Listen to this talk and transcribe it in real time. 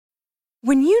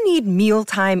When you need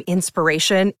mealtime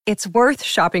inspiration, it's worth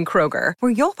shopping Kroger,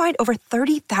 where you'll find over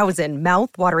 30,000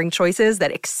 mouth-watering choices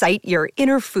that excite your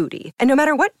inner foodie. And no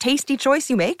matter what tasty choice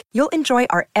you make, you'll enjoy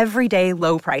our everyday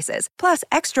low prices, plus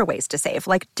extra ways to save,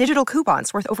 like digital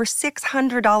coupons worth over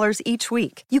 $600 each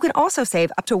week. You can also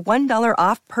save up to $1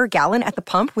 off per gallon at the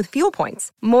pump with fuel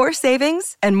points. More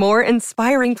savings and more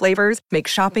inspiring flavors make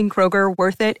shopping Kroger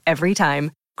worth it every time.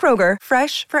 Kroger,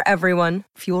 fresh for everyone.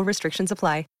 Fuel restrictions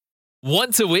apply.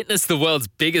 Want to witness the world's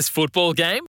biggest football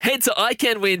game? Head to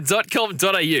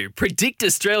iCanWin.com.au, predict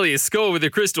Australia's score with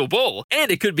a crystal ball, and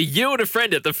it could be you and a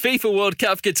friend at the FIFA World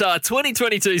Cup Qatar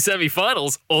 2022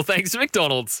 semi-finals, all thanks to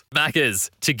McDonald's. Maccas,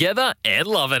 together and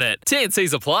loving it.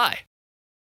 TNCs apply.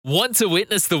 Want to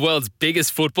witness the world's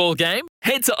biggest football game?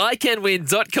 Head to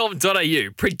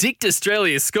iCanWin.com.au, predict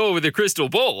Australia's score with a crystal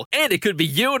ball, and it could be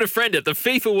you and a friend at the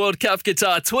FIFA World Cup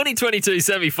Qatar 2022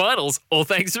 semi-finals, all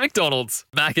thanks to McDonald's.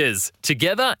 Maccas,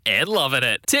 together and loving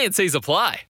it. TNCs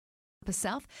apply.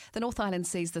 South, the North Island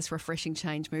sees this refreshing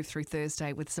change move through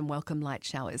Thursday with some welcome light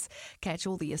showers. Catch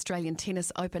all the Australian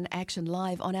Tennis Open action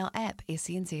live on our app,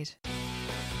 SENZ.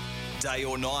 Day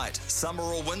or night, summer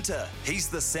or winter, he's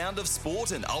the sound of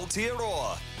sport in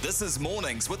Aotearoa. This is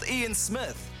Mornings with Ian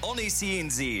Smith on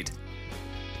SENZ.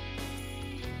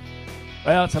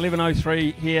 Well, it's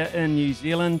 11:03 here in New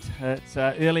Zealand. It's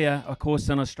earlier, of course,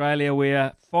 in Australia,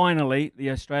 where finally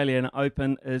the Australian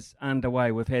Open is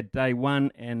underway. We've had day one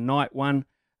and night one,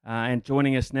 and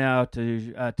joining us now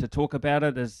to talk about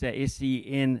it is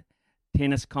SEN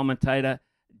tennis commentator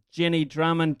Jenny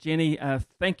Drummond. Jenny,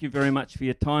 thank you very much for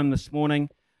your time this morning.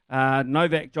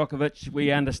 Novak Djokovic,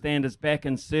 we understand, is back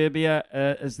in Serbia.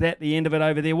 Is that the end of it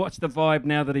over there? What's the vibe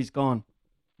now that he's gone?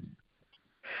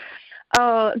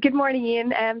 Oh, good morning,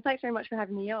 Ian. Thanks very much for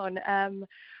having me on.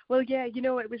 Well, yeah, you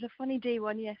know, it was a funny day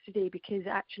one yesterday because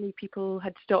actually people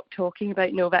had stopped talking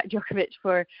about Novak Djokovic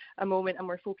for a moment and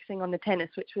were focusing on the tennis,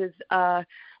 which was a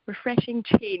refreshing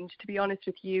change, to be honest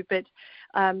with you. But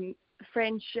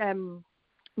French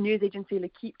news agency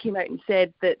L'Equipe came out and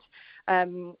said that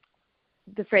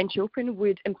the French Open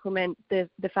would implement the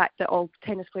fact that all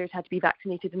tennis players had to be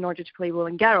vaccinated in order to play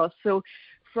Roland Garros. So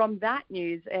from that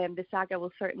news, the saga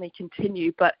will certainly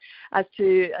continue. But as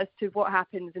to what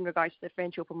happens in regards to the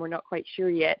French Open, we're not quite sure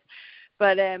yet.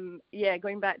 But yeah,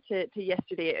 going back to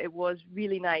yesterday, it was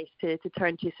really nice to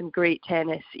turn to some great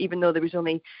tennis. Even though there was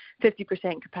only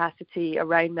 50% capacity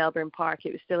around Melbourne Park,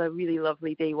 it was still a really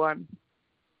lovely day one.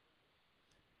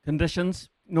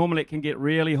 Conditions? Normally it can get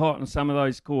really hot in some of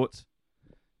those courts.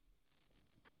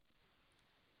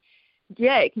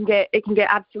 Yeah, it can get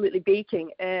absolutely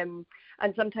baking. And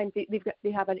sometimes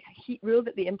they have a heat rule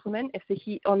that they implement. If the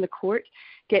heat on the court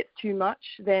gets too much,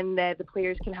 then the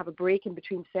players can have a break in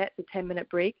between sets, a 10-minute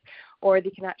break, or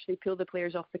they can actually pull the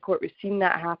players off the court. We've seen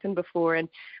that happen before. And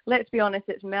let's be honest,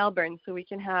 it's Melbourne, so we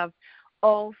can have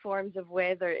all forms of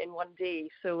weather in one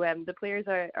day. So the players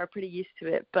are pretty used to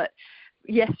it. But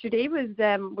yesterday was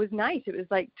nice. It was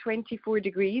like 24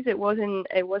 degrees. It wasn't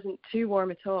too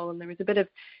warm at all, and there was a bit of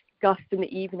gust in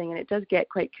the evening, and it does get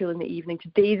quite cool in the evening.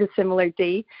 Today's a similar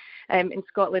day. In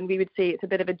Scotland, we would say it's a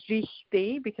bit of a dreich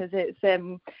day because it's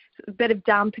a bit of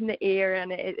damp in the air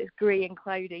and it's grey and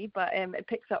cloudy, but it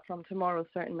picks up from tomorrow,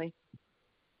 certainly.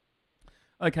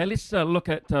 Okay, let's look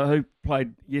at who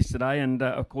played yesterday, and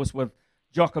of course with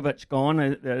Djokovic gone,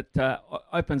 it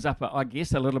opens up, I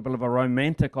guess, a little bit of a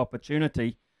romantic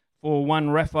opportunity for one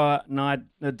Rafa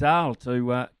Nadal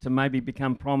to maybe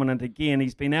become prominent again.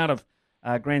 He's been out of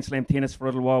Grand Slam tennis for a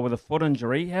little while with a foot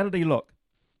injury. How did he look?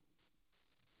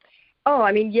 Oh,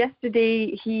 I mean,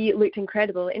 yesterday he looked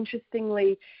incredible.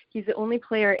 Interestingly, he's the only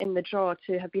player in the draw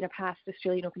to have been a past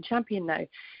Australian Open champion now.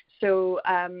 So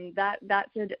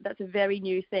that's a very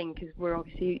new thing because we're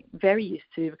obviously very used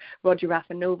to Roger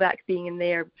Rafa, Novak being in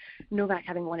there, Novak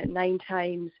having won it 9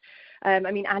 times. I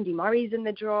mean, Andy Murray's in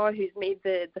the draw, who's made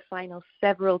the final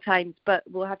several times, but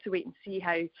we'll have to wait and see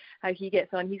how he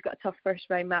gets on. He's got a tough first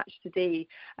round match today.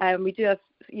 We do have,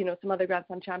 some other Grand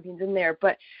Slam champions in there,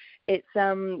 but it's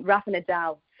Rafa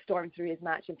Nadal stormed through his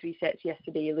match in 3 sets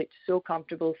yesterday. He looked so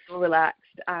comfortable, so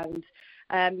relaxed, and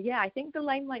I think the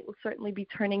limelight will certainly be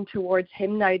turning towards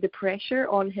him now. The pressure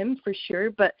on him for sure,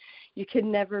 but you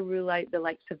can never rule out the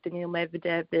likes of Daniil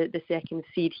Medvedev, the second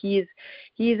seed. He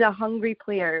is a hungry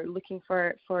player looking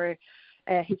for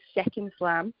his second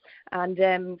slam. And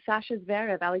Alexander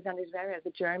Zverev,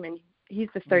 the German, he's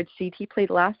the third seed. He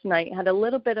played last night, had a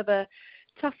little bit of a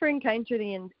tougher encounter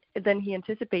than he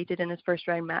anticipated in his first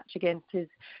round match against his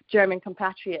German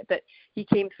compatriot, but he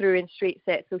came through in straight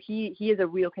sets, so he is a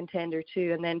real contender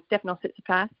too. And then Stefanos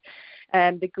Tsitsipas,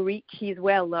 the Greek, he's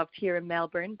well loved here in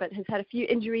Melbourne, but has had a few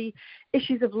injury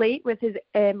issues of late with his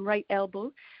right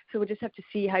elbow, so we'll just have to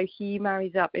see how he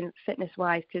marries up in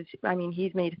fitness-wise, because, I mean,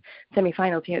 he's made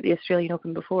semi-finals here at the Australian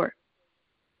Open before.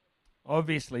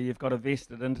 Obviously, you've got a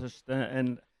vested interest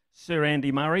in Sir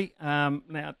Andy Murray.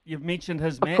 Now, you've mentioned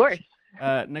his match. Of course.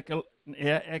 Nicolas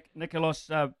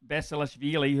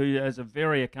Basilashvili, who is a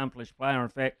very accomplished player, in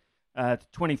fact,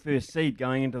 21st seed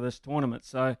going into this tournament.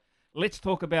 So let's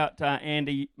talk about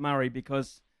Andy Murray,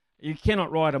 because you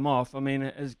cannot write him off. I mean,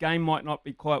 his game might not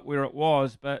be quite where it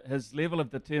was, but his level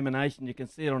of determination, you can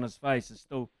see it on his face, is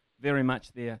still very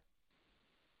much there.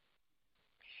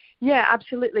 Yeah,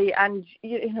 absolutely. And,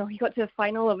 you know, he got to the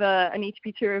final of an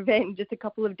ATP Tour event just a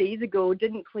couple of days ago,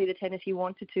 didn't play the tennis he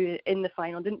wanted to in the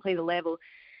final, didn't play the level.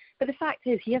 But the fact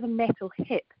is, he has a metal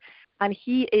hip, and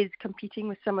he is competing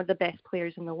with some of the best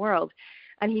players in the world.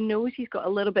 And he knows he's got a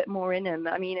little bit more in him.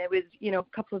 I mean, it was, you know,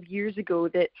 a couple of years ago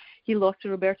that he lost to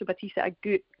Roberto Bautista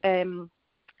Agut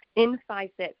in 5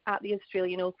 sets at the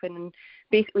Australian Open, and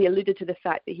basically alluded to the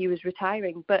fact that he was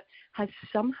retiring, but has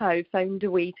somehow found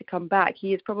a way to come back.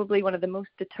 He is probably one of the most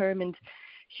determined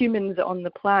humans on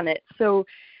the planet. So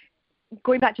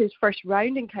going back to his first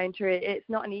round encounter, it's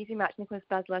not an easy match. Nicolas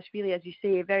Basilashvili, as you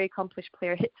say, a very accomplished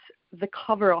player, hits the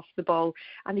cover off the ball,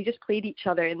 and they just played each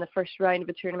other in the first round of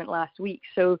a tournament last week.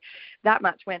 So that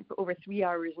match went for over 3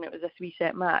 hours, and it was a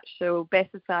 3-set match. So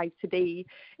best of 5 today,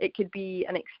 it could be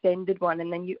an extended one,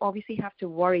 and then you obviously have to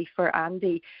worry for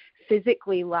Andy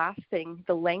physically lasting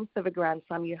the length of a Grand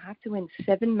Slam. You have to win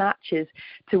 7 matches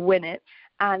to win it,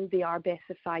 and they are best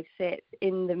of 5 sets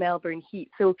in the Melbourne heat.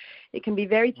 So it can be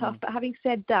very tough. But having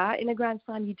said that, in a Grand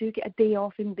Slam, you do get a day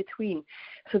off in between.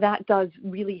 So that does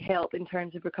really help in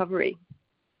terms of recovery.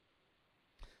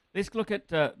 Let's look at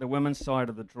the women's side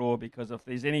of the draw, because if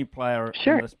there's any player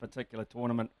Sure. in this particular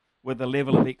tournament with a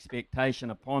level of expectation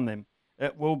upon them,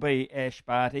 it will be Ash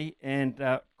Barty. And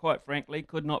quite frankly,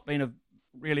 could not have been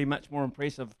really much more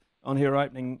impressive on her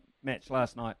opening match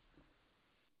last night.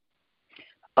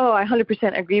 Oh, I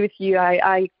 100% agree with you.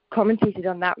 I commentated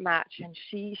on that match, and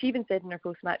she even said in her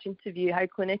post-match interview how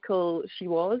clinical she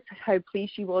was, how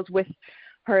pleased she was with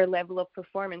her level of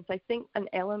performance. I think an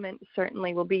element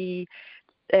certainly will be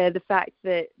the fact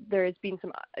that there has been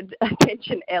some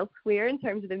attention elsewhere in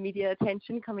terms of the media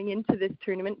attention coming into this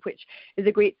tournament, which is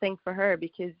a great thing for her,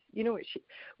 because, you know,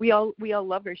 we all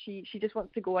love her. She just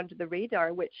wants to go under the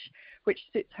radar, which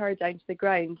suits her down to the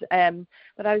ground.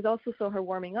 But I also saw her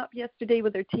warming up yesterday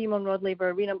with her team on Rod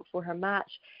Laver Arena before her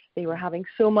match. They were having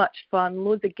so much fun,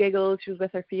 loads of giggles. She was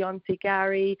with her fiancé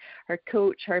Gary, her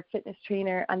coach, her fitness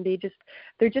trainer, and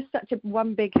they're just such a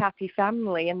one big happy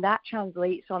family, and that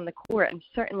translates on the court, and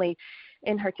certainly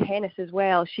in her tennis as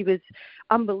well. She was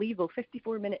unbelievable.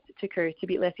 54 minutes it took her to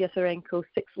beat Lesia Sarenko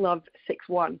 6-love,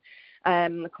 6-1.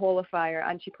 The qualifier,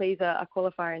 and she plays a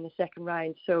qualifier in the second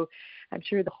round. So I'm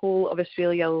sure the whole of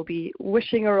Australia will be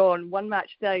wishing her on. 1 match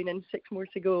down and 6 more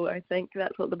to go. I think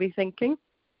that's what they'll be thinking.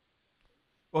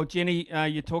 Well, Jenny,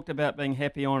 you talked about being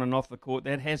happy on and off the court.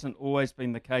 That hasn't always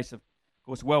been the case. Of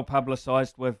course, well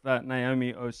publicised with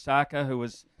Naomi Osaka, who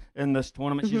was in this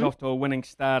tournament. Mm-hmm. She's off to a winning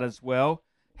start as well.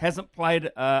 Hasn't played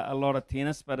a lot of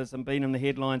tennis, but has been in the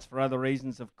headlines for other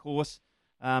reasons, of course.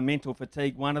 Mental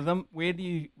fatigue, one of them. Where do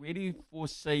you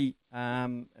foresee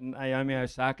Naomi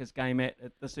Osaka's game at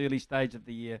this early stage of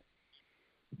the year?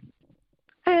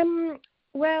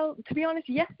 Well, to be honest,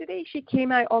 yesterday she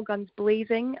came out all guns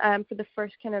blazing for the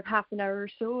first kind of half an hour or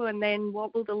so, and then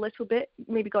wobbled a little bit,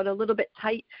 maybe got a little bit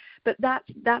tight. But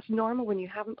that's normal when you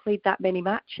haven't played that many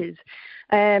matches.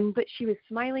 But she was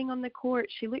smiling on the court.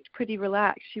 She looked pretty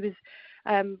relaxed. She was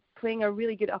playing a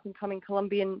really good up-and-coming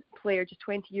Colombian player, just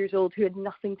 20 years old, who had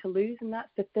nothing to lose. And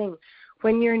that's the thing.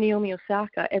 When you're Naomi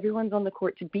Osaka, everyone's on the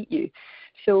court to beat you.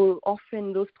 So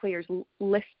often those players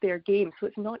lift their game. So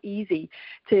it's not easy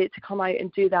to come out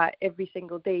and do that every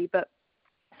single day. But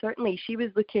certainly she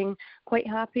was looking quite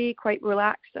happy, quite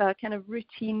relaxed, kind of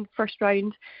routine first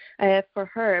round for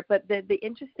her. But the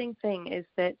interesting thing is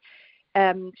that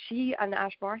she and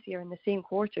Ash Barty are in the same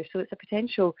quarter, so it's a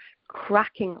potential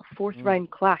cracking fourth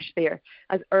round clash there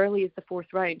as early as the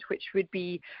 4th round, which would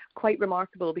be quite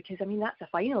remarkable, because, I mean, that's a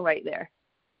final right there.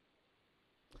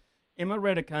 Emma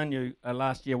Raducanu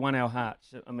last year won our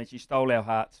hearts. I mean, she stole our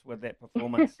hearts with that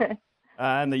performance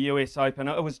in the US Open.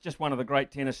 It was just one of the great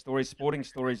tennis stories, sporting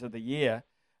stories of the year.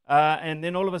 And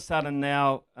then all of a sudden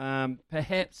now,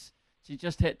 perhaps she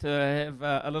just had to have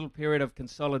a little period of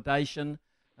consolidation.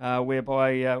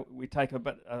 whereby we take a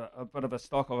bit of a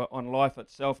stock on life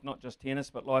itself, not just tennis,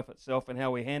 but life itself and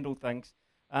how we handle things.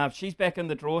 She's back in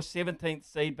the draw, 17th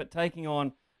seed, but taking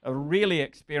on a really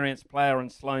experienced player in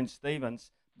Sloane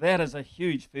Stephens. That is a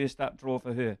huge first-up draw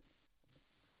for her.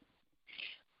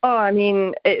 Oh, I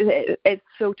mean, it's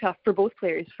so tough for both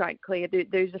players, frankly.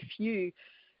 There's a few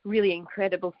really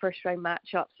incredible first-round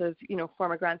matchups of,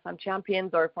 former Grand Slam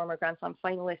champions or former Grand Slam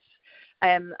finalists.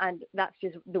 And that's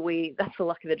just that's the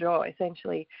luck of the draw,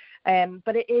 essentially.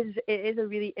 But it is a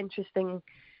really interesting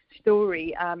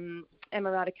story. Emma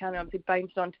Raducanu obviously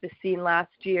bounced onto the scene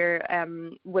last year.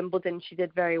 Wimbledon, she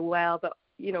did very well, but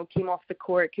came off the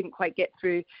court, couldn't quite get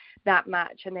through that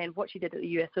match. And then what she did at the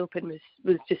US Open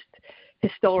was just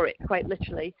historic, quite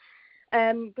literally.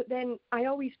 But then I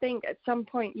always think at some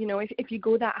point, if you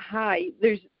go that high,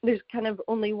 there's kind of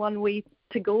only one way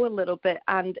to go a little bit,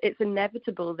 and it's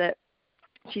inevitable that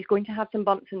she's going to have some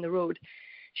bumps in the road.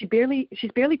 She's barely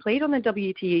played on the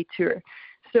WTA tour,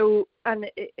 so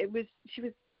she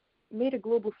was made a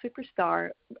global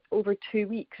superstar over 2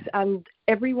 weeks, and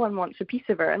everyone wants a piece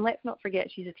of her. And let's not forget,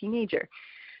 she's a teenager.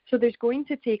 So there's going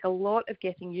to take a lot of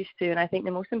getting used to, and I think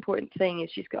the most important thing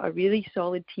is she's got a really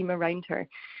solid team around her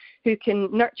who can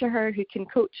nurture her, who can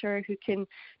coach her, who can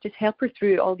just help her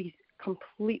through all these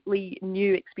completely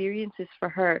new experiences for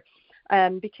her.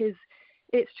 Because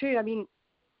it's true, I mean,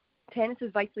 tennis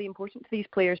is vitally important to these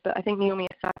players, but I think Naomi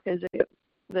Osaka is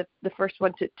the first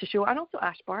one to show, and also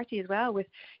Ash Barty as well. With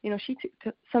she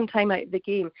took some time out of the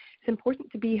game. It's important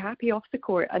to be happy off the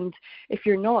court, and if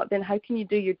you're not, then how can you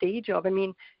do your day job? I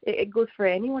mean, it goes for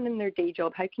anyone in their day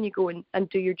job. How can you go and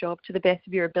do your job to the best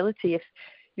of your ability if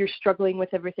you're struggling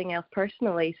with everything else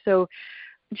personally? So,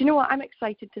 do you know what? I'm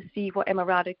excited to see what Emma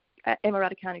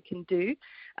Raducanu can do,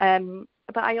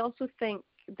 but I also think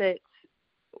that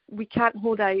we can't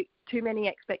hold out too many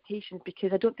expectations,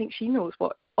 because I don't think she knows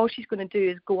what. All she's going to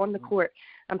do is go on the court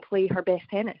and play her best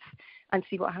tennis and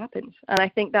see what happens. And I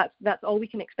think that's all we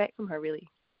can expect from her, really.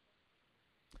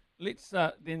 Let's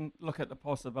then look at the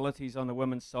possibilities on the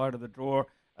women's side of the draw.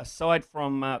 Aside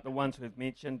from the ones we've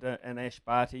mentioned, and Ash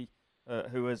Barty,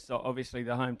 who is obviously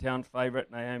the hometown favourite,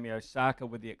 Naomi Osaka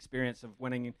with the experience of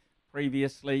winning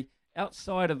previously.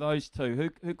 Outside of those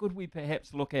two, who could we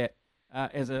perhaps look at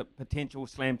as a potential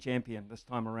slam champion this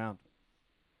time around?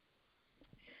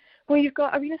 Well, you've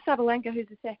got Aryna Sabalenka, who's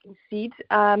the second seed,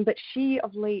 but she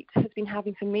of late has been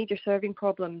having some major serving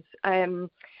problems and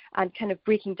kind of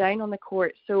breaking down on the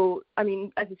court. So, I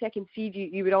mean, as a second seed,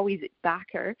 you would always back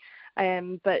her,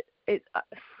 but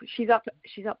she's up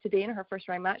today in her first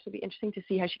round match. It'll be interesting to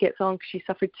see how she gets on, because she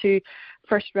suffered 2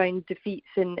 first round defeats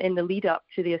in the lead up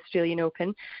to the Australian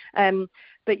Open.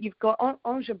 But you've got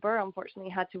Ons Jabeur,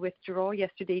 unfortunately, had to withdraw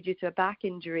yesterday due to a back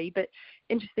injury. But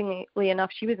interestingly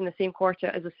enough, she was in the same quarter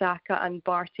as Osaka and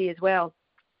Barty as well.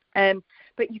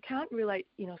 But you can't rule out,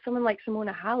 someone like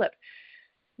Simona Halep,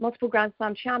 multiple Grand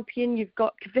Slam champion. You've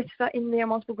got Kvitova in there,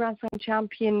 multiple Grand Slam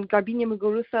champion. Garbiñe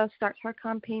Muguruza starts her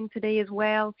campaign today as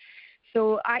well.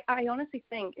 So I honestly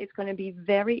think it's going to be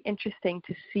very interesting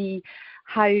to see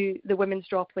how the women's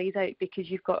draw plays out, because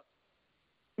you've got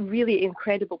really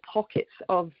incredible pockets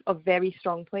of very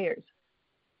strong players.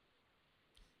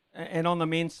 And on the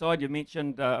men's side, you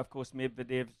mentioned, of course,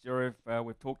 Medvedev, Zverev.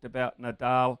 We've talked about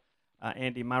Nadal,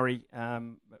 Andy Murray.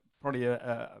 Probably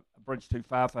a bridge too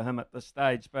far for him at this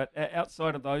stage. But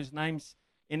outside of those names,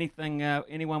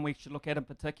 anyone we should look at in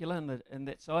particular in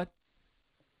that side?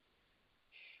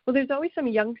 Well, there's always some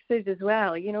youngsters as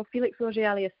well. Felix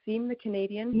Auger-Aliassime, the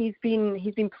Canadian, he's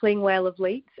been playing well of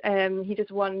late. He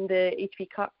just won the ATP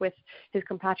Cup with his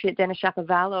compatriot Denis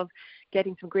Shapovalov,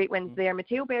 getting some great wins there.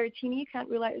 Matteo Berrettini, you can't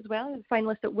rule out as well, as a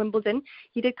finalist at Wimbledon.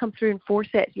 He did come through in 4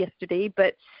 sets yesterday,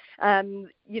 but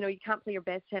you can't play your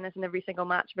best tennis in every single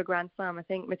match of a Grand Slam. I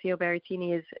think Matteo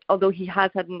Berrettini is, although he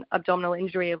has had an abdominal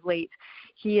injury of late,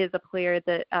 he is a player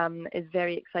that is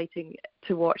very exciting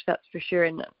to watch, that's for sure.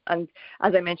 And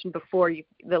as I mentioned before,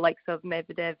 the likes of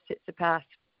Medvedev, Tsitsipas,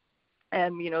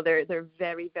 they're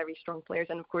very, very strong players.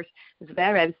 And of course,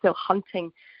 Zverev is still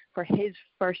hunting for his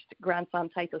first Grand Slam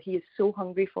title. He is so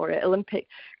hungry for it. Olympic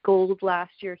gold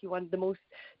last year. He won the most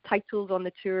titles on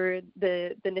the tour,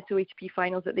 the Nitto ATP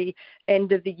finals at the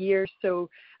end of the year. So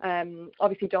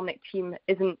obviously Dominic Thiem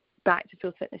isn't back to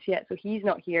full fitness yet, so he's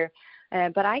not here.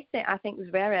 But I think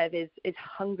Zverev is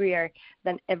hungrier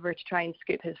than ever to try and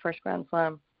scoop his first Grand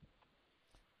Slam.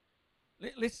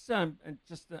 Let's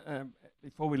just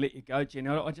before we let you go, Jenny,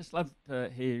 I'd just love to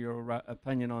hear your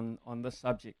opinion on this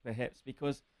subject, perhaps,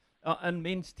 because in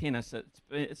men's tennis,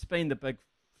 it's been the big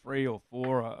 3 or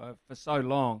 4 for so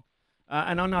long.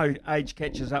 And I know age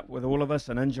catches up with all of us,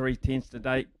 and injury tends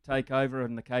to take over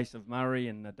in the case of Murray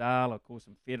and Nadal, of course,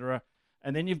 and Federer.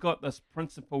 And then you've got this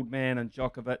principled man in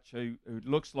Djokovic who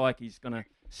looks like he's going to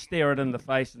stare it in the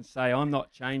face and say, I'm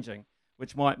not changing,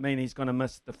 which might mean he's going to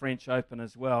miss the French Open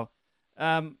as well.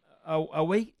 Are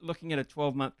we looking at a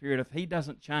 12-month period, if he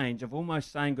doesn't change, of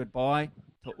almost saying goodbye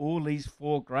to all these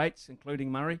four greats, including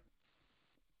Murray?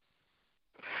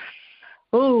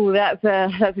 Oh, that's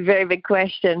a very big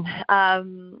question.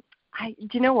 Do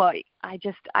you know what? I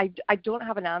don't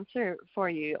have an answer for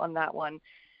you on that one.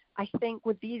 I think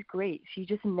with these greats, you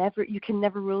can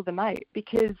never rule them out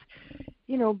because,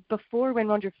 before when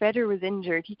Roger Federer was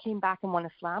injured, he came back and won a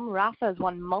slam. Rafa has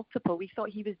won multiple. We thought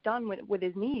he was done with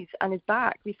his knees and his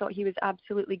back. We thought he was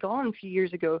absolutely gone a few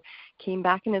years ago. Came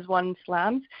back and has won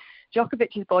slams.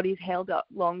 Djokovic's body's held up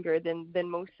longer than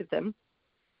most of them,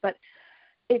 but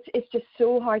it's just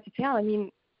so hard to tell. I mean,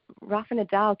 Rafa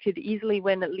Nadal could easily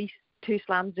win at least 2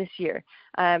 slams this year.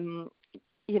 It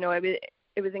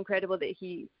was incredible that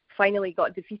he finally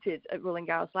got defeated at Roland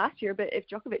Garros last year, but if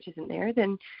Djokovic isn't there,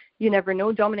 then you never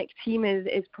know. Dominic Thiem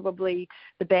is probably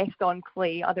the best on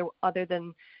clay other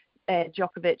than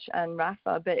Djokovic and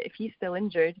Rafa, but if he's still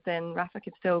injured, then Rafa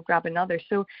could still grab another.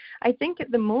 So I think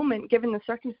at the moment, given the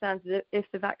circumstances, if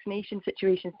the vaccination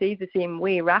situation stays the same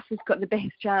way, Rafa's got the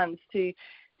best chance to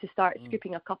start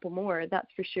scooping a couple more,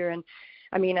 that's for sure. And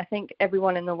I mean, I think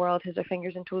everyone in the world has their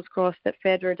fingers and toes crossed that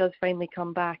Federer does finally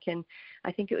come back, and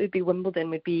I think it would be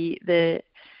Wimbledon would be the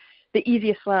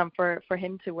easiest slam for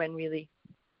him to win, really.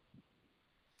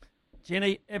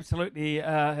 Jenny, absolutely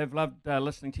have loved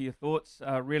listening to your thoughts.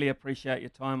 Really appreciate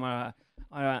your time. I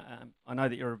know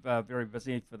that you're very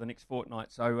busy for the next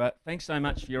fortnight, so thanks so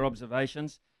much for your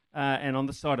observations. And on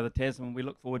the side of the Tasman, we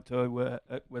look forward to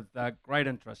it with great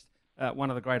interest.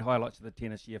 One of the great highlights of the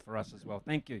tennis year for us as well.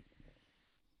 Thank you.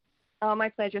 Oh, my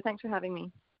pleasure. Thanks for having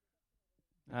me.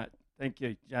 Thank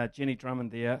you. Jenny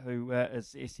Drummond there, who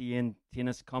is SEN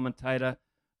tennis commentator.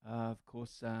 Of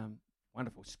course,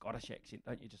 wonderful Scottish accent,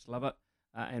 don't you just love it?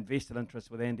 And vested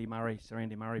interest with Sir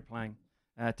Andy Murray playing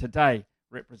today,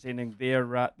 representing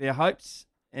their hopes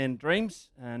and dreams.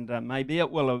 And maybe it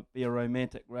will be a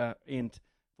romantic end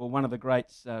for one of the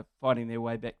greats fighting their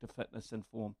way back to fitness and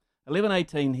form.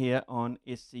 11:18 here on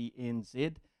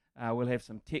SCNZ. We'll have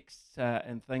some texts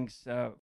and things